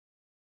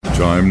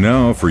Time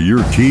now for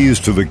your keys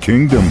to the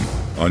kingdom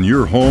on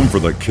your home for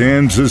the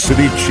Kansas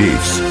City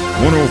Chiefs.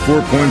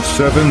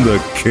 104.7 The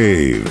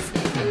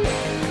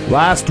Cave.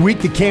 Last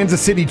week, the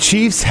Kansas City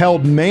Chiefs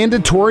held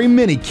mandatory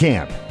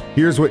minicamp.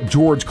 Here's what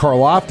George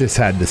Karlaftis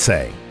had to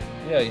say.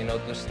 Yeah,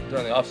 just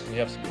during the offseason, you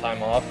have some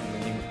time off,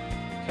 and then you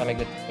kind of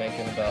get to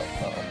thinking about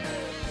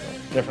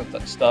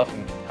different stuff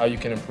and how you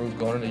can improve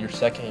going into your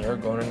second year,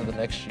 going into the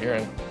next year.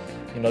 And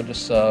I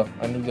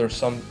knew there were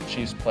some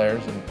Chiefs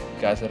players and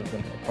guys that have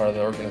been a part of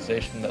the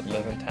organization that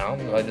live in town.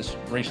 I just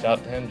reached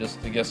out to him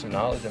just to get some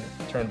knowledge, and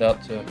it turned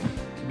out to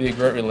be a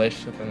great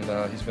relationship,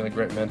 and he's been a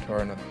great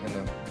mentor and a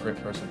great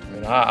person to me.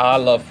 And I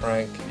love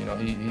Frank. He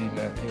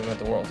meant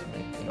the world to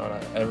me.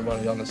 And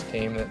everybody on this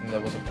team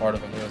that was a part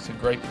of him. It's a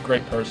great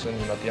person.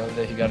 At the end of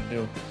the day, he got to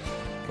do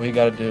what he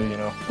got to do.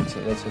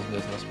 That's his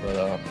business. But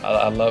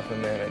I love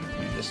him, man, and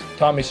he just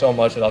taught me so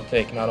much that I'll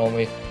take not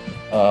only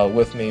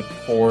with me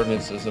forward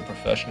as a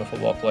professional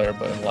football player,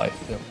 but in life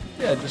too.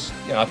 Yeah,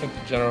 I think the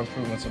general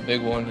improvement's a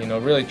big one.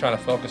 Really trying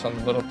to focus on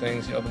the little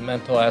things. The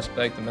mental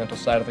aspect, the mental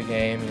side of the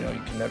game.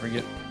 You can never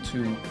get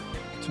too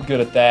good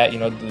at that.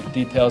 The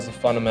details, the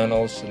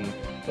fundamentals, and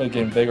really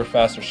getting bigger,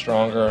 faster,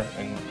 stronger,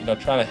 and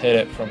trying to hit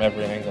it from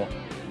every angle.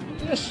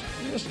 You just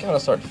kind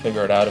of start to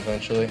figure it out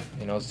eventually.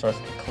 It starts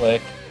to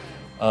click.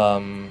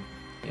 You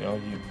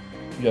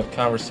have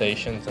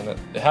conversations, and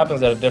it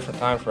happens at a different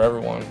time for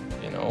everyone.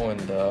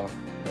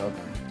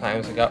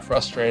 Times it got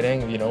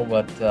frustrating,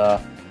 but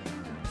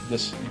you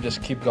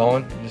just keep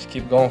going. You just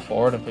keep going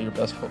forward and put your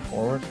best foot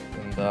forward.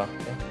 And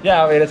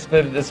it's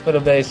been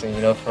amazing.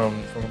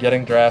 From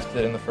getting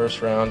drafted in the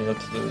first round, to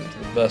the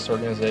best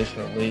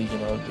organization in the league.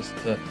 Just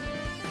to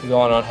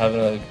going on having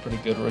a pretty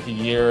good rookie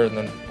year, and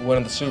then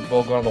winning the Super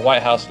Bowl, going to the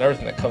White House, and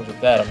everything that comes with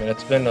that.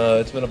 It's been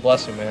a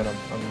blessing, man.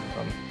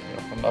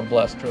 I'm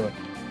blessed, truly.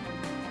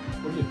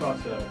 What are your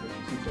thoughts that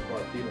you've seen so far,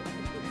 Peter?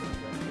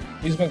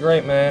 He's been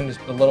great, man. He's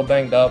been a little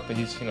banged up, but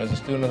he's a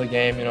student of the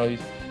game. He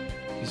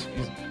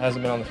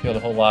hasn't been on the field a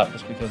whole lot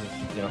just because of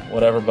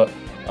whatever. But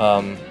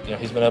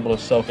he's been able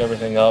to soak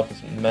everything up.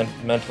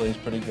 Mentally, he's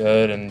pretty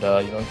good, and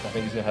I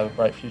think he's gonna have a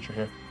bright future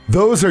here.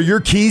 Those are your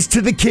keys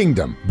to the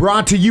kingdom,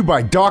 brought to you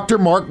by Dr.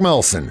 Mark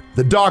Melson,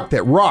 the doc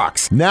that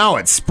rocks, now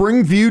at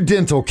Springview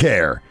Dental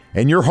Care,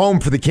 and your home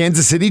for the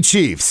Kansas City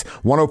Chiefs.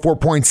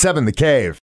 104.7 The Cave.